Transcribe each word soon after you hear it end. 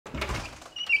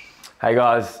Hey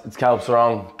guys, it's Caleb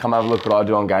Serong. Come have a look what I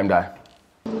do on game day.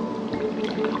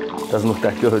 Doesn't look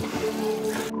that good.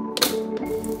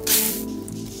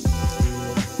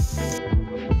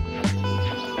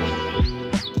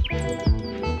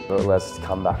 But let's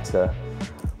come back to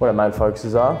what our main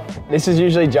focuses are. This is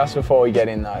usually just before we get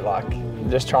in though, like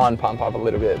just try and pump up a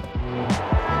little bit. And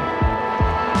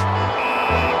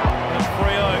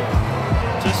Freo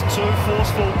just too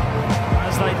forceful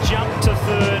as they jump to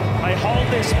third. They hold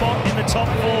their spot in the top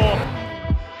four.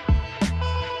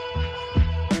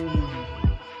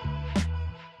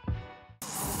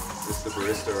 This is the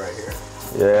barista right here.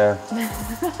 Yeah.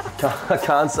 I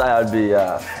can't say I'd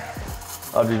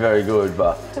be very good,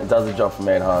 but it does the job for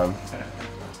me at home.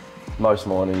 Most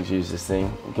mornings use this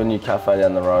thing. Got a new cafe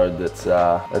down the road that's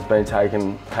been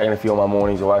taking a few of my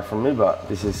mornings away from me, but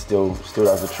this is still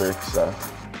does the trick. So.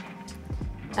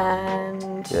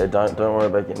 And yeah, don't worry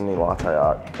about getting any latte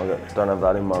art. I don't have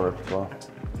that in my repertoire.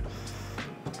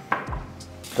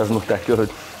 Doesn't look that good.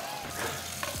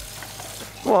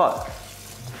 What?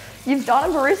 you've done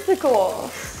a barista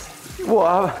course. What?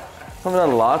 I haven't done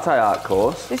a latte art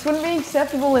course. This wouldn't be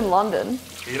acceptable in London.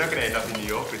 You're not going to end up in New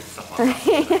York with stuff like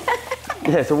that.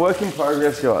 Yeah, it's a work in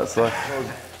progress, guys. Like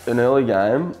an early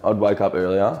game, I'd wake up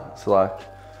earlier. So like,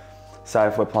 say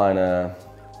if we're playing a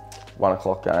 1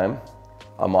 o'clock game,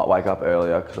 I might wake up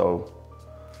earlier because I'll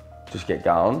just get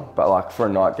going. But like for a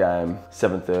night game,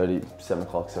 7:30, 7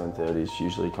 o'clock, 7:30 is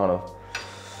usually kind of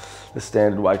the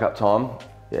standard wake up time.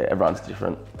 Yeah, everyone's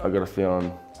different. I got a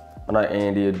feeling, I know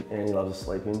Andy loves to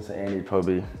sleep in, so Andy'd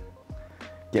probably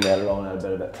getting rolling out of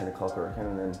bed about 10 o'clock, I reckon,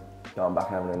 and then going back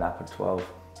and having a nap at 12.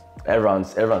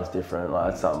 Everyone's different.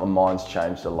 Like it's something, my mind's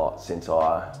changed a lot since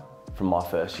from my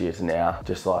first year to now.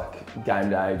 Just like game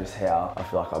day, just how I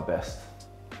feel like I best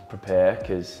prepare,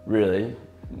 because really,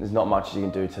 there's not much you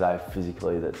can do today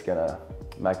physically that's gonna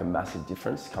make a massive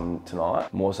difference come tonight.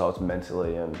 More so it's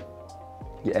mentally and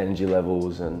your energy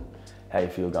levels and how you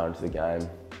feel going into the game.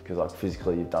 Because like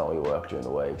physically you've done all your work during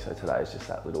the week, so today's just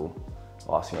that little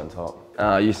icing on top.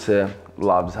 I used to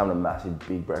love just having a massive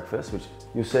big breakfast, which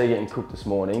you'll see getting cooked this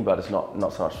morning, but it's not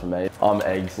so much for me. I'm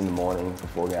eggs in the morning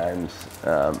before games,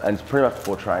 and it's pretty much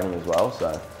before training as well.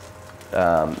 So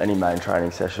any main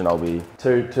training session, I'll be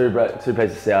two pieces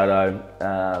of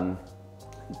sourdough,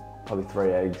 probably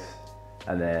 3 eggs,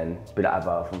 and then a bit of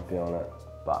avo if I'm feeling it,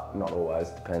 but not always,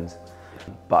 depends.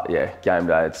 But yeah, game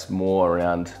day, it's more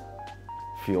around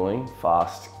fueling,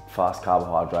 fast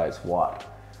carbohydrates,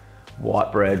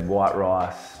 white bread, white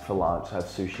rice for lunch, have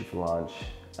sushi for lunch,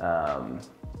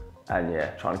 and yeah,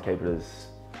 trying to keep it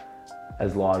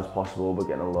as light as possible, but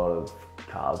getting a lot of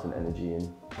carbs and energy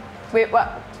in. We've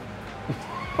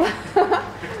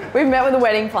met with a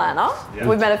wedding planner. Yeah.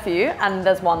 We've met a few, and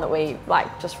there's one that we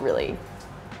like just really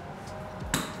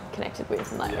connected with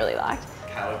and like really liked.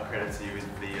 Caleb credits you with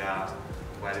the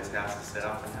way this house is set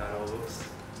up and how it all looks.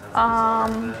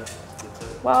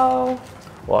 Well,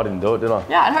 I didn't do it, did I?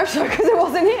 Yeah, I hope so, because it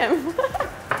wasn't him.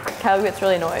 Caleb gets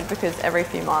really annoyed because every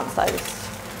few months I just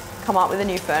come up with a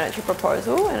new furniture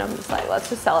proposal, and I'm just like, let's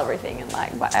just sell everything and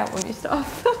like buy out all new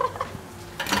stuff.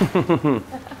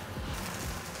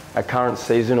 Our current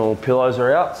seasonal pillows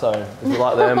are out, so if you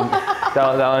like them,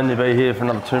 they'll only be here for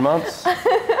another 2 months.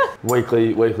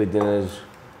 Weekly dinners.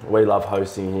 We love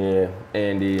hosting here.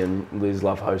 Andy and Liz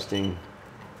love hosting.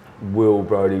 Will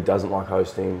Brody doesn't like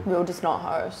hosting. Will does not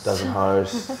host. Doesn't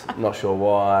host, not sure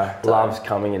why. Loves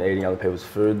coming and eating other people's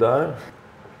food though.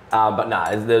 But no,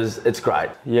 it's great.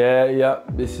 Yeah,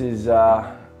 this is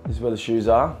where the shoes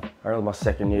are. I remember my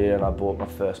second year and I bought my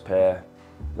first pair.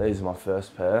 These are my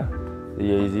first pair, the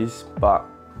Yeezys. But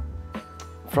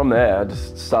from there, I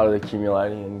just started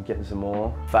accumulating and getting some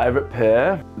more. Favourite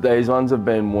pair, these ones have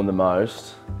been worn the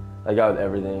most. They go with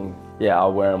everything. Yeah, I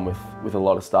wear them with a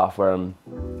lot of stuff, wear them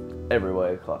every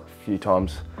week, like a few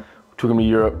times. Took them to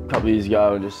Europe a couple of years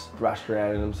ago and just thrashed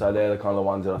around in them, so they're the kind of the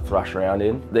ones that I thrash around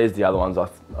in. These are the other ones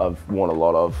I've worn a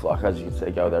lot of, like as you can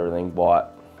see, go with everything, white.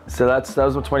 So that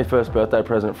was my 21st birthday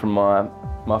present from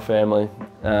my family.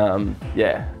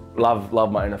 Yeah, love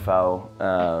my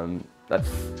NFL. That's,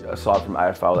 aside from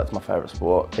AFL, that's my favourite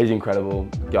sport. He's incredible,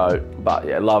 GOAT, but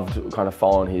yeah, loved kind of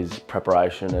following his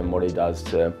preparation and what he does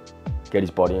to get his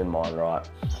body and mind right.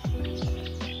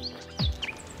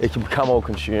 It can become all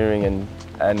consuming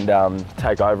and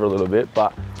take over a little bit,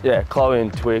 but yeah, Chloe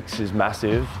and Twix is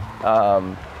massive.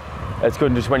 It's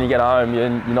good just when you get home, you're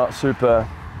not super,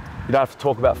 you don't have to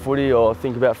talk about footy or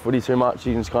think about footy too much.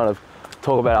 You can just kind of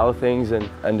talk about other things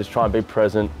and just try and be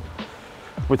present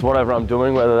with whatever I'm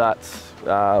doing, whether that's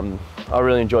I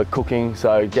really enjoy cooking,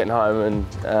 so getting home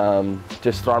and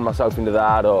just throwing myself into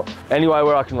that, or any way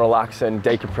where I can relax and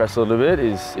decompress a little bit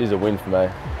is a win for me.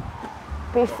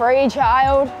 Be free,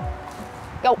 child.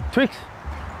 Go. Twix.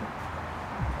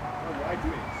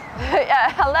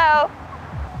 Yeah, hello.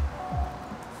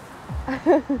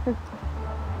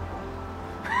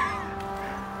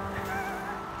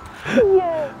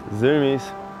 Yeah. Zoomies.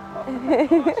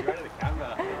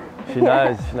 She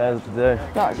knows what to do.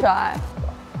 Not shy.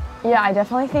 Yeah, I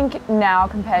definitely think now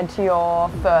compared to your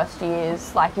first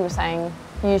years, like you were saying,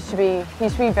 you used to be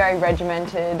very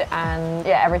regimented, and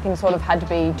yeah, everything sort of had to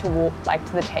be to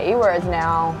the T, whereas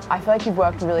now I feel like you've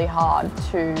worked really hard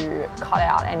to cut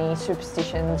out any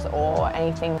superstitions or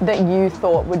anything that you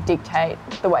thought would dictate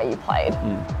the way you played.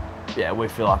 Yeah, we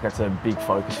feel like that's a big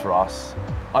focus for us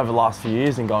over the last few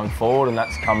years and going forward, and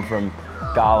that's come from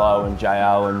Garlo and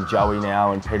JL and Joey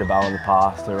now and Peter Bell in the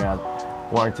past, around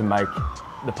wanting to make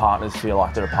the partners feel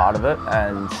like they're a part of it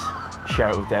and share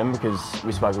it with them, because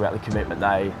we spoke about the commitment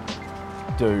they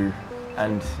do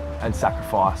and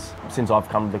sacrifice. Since I've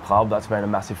come to the club, that's been a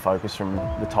massive focus from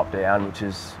the top down, which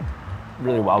is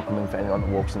really welcoming for anyone that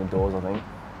walks in the doors, I think.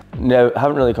 No,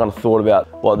 haven't really kind of thought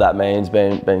about what that means,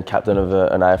 being captain of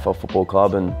an AFL football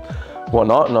club and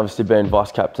whatnot, and obviously being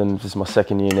vice captain. This is my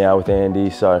second year now with Andy,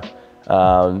 so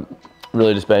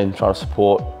really just been trying to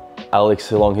support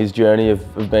Alex along his journey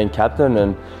of being captain,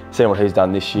 and seeing what he's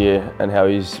done this year and how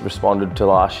he's responded to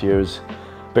last year has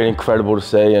been incredible to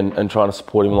see, and trying to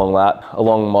support him along that.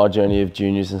 Along my journey of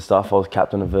juniors and stuff, I was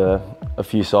captain of a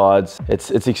few sides.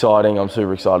 It's exciting. I'm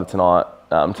super excited tonight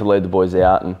to lead the boys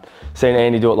out, and seeing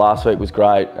Andy do it last week was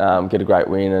great. Get a great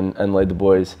win and lead the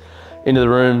boys into the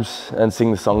rooms and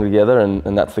sing the song together,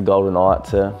 and that's the goal tonight,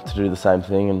 to do the same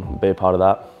thing and be a part of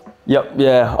that. Yep,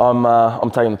 yeah,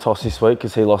 I'm taking the toss this week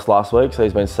because he lost last week, so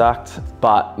he's been sacked.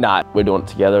 But no, we're doing it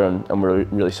together and we're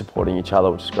really supporting each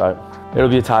other, which is great. It'll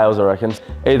be a tails, I reckon.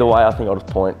 Either way, I think I'll just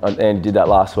point. Andy did that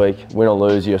last week. Win or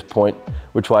lose, you just point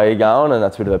which way you're going, and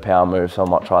that's a bit of a power move, so I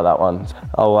might try that one.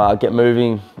 I'll get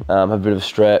moving, have a bit of a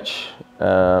stretch.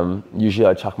 Usually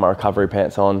I chuck my recovery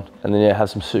pants on, and then yeah, have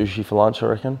some sushi for lunch, I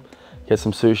reckon. Get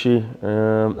some sushi,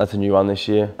 that's a new one this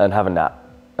year, and have a nap.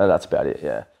 And that's about it,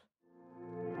 yeah.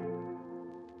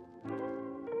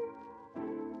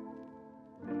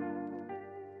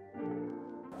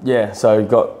 Yeah, so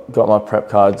got my prep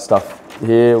card stuff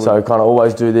here. So kind of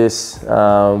always do this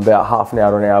about half an hour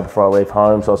to an hour before I leave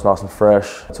home, so it's nice and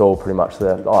fresh. It's all pretty much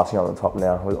the icing on the top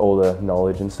now with all the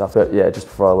knowledge and stuff. But yeah, just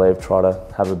before I leave, try to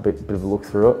have a bit of a look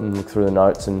through it and look through the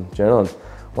notes and journal, and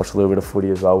watch a little bit of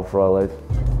footy as well before I leave.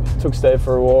 Took Steve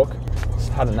for a walk, just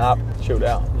had a nap, chilled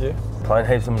out. You? Playing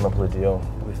heaps of Monopoly deal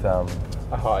with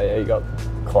Oh yeah, you got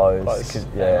clothes.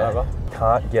 Yeah,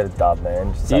 can't get a dub,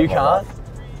 man. You can't?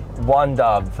 One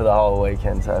dub for the whole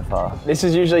weekend so far. This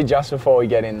is usually just before we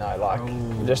get in though,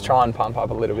 like just try and pump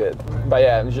up a little bit. But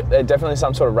yeah, definitely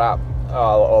some sort of rap,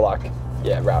 or like,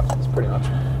 yeah, rap is pretty much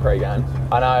pre-game.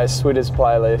 I know, Switter's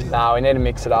playlist. Nah, we need to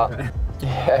mix it up.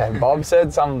 Yeah, Bob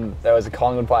said there was a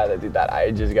Collingwood player that did that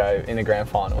ages ago in the grand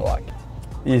final, like.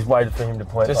 You just waited for him to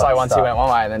point. Just like once he went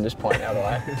one way and then just point the other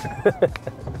way.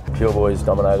 Pure boys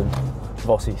dominated.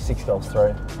 Vossi, 6 goals,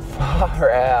 3.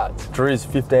 Far out. Drew's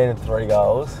 15 and 3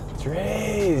 goals.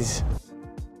 Jeez.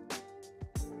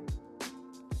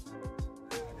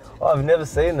 I've never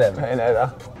seen them. Me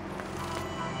neither.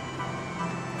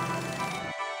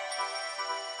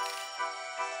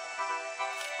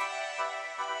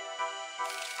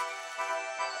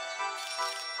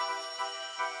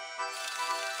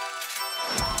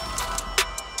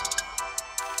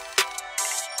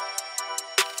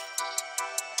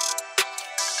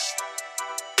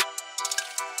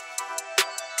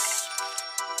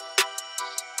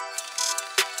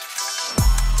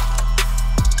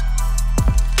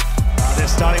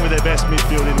 Starting with their best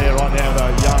midfield in there right now,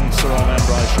 though, Young, Serong and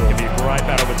Brayshaw. It'll be a great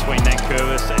battle between Nat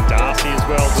Curvis and Darcy as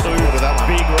well, too.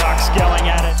 Big rucks going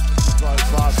at it. Close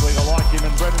last week, I like him,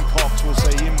 and Brendan Cox, we'll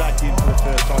see him back in for the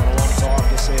first time in a long time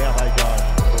to see how they go.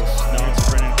 Of course, known to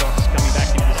Brendan Cox coming back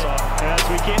into the side. As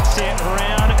we get set,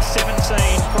 round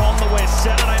 17 from the West,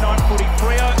 Saturday night footy,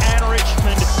 Freo and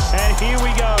Richmond, and here we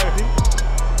go.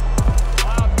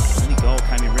 Only goal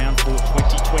came in round 4,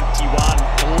 2021.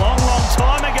 A long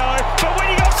time ago, but when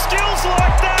you got skills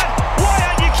like that, why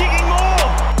aren't you kicking more?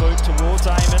 Boot towards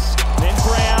Amos, then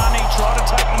Brown, he tried to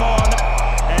take them on,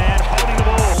 and holding the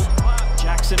ball.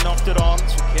 Jackson knocked it on,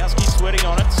 Switkowski sweating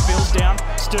on it, spills down,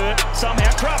 Sturt, somehow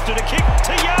crafted a kick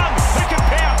to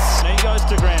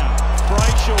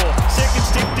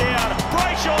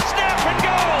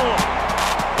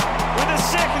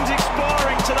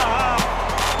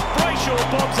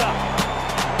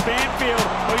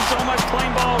almost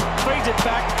clean ball, feeds it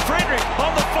back. Frederick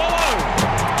on the follow.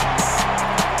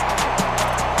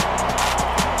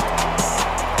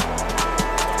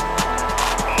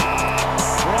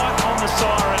 Right on the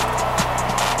siren.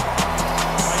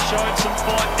 They showed some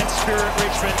fight and spirit,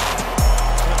 Richmond.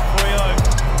 But Freo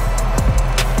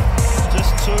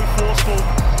just too forceful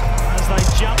as they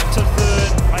jump to third.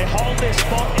 They hold their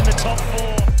spot in the top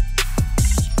four.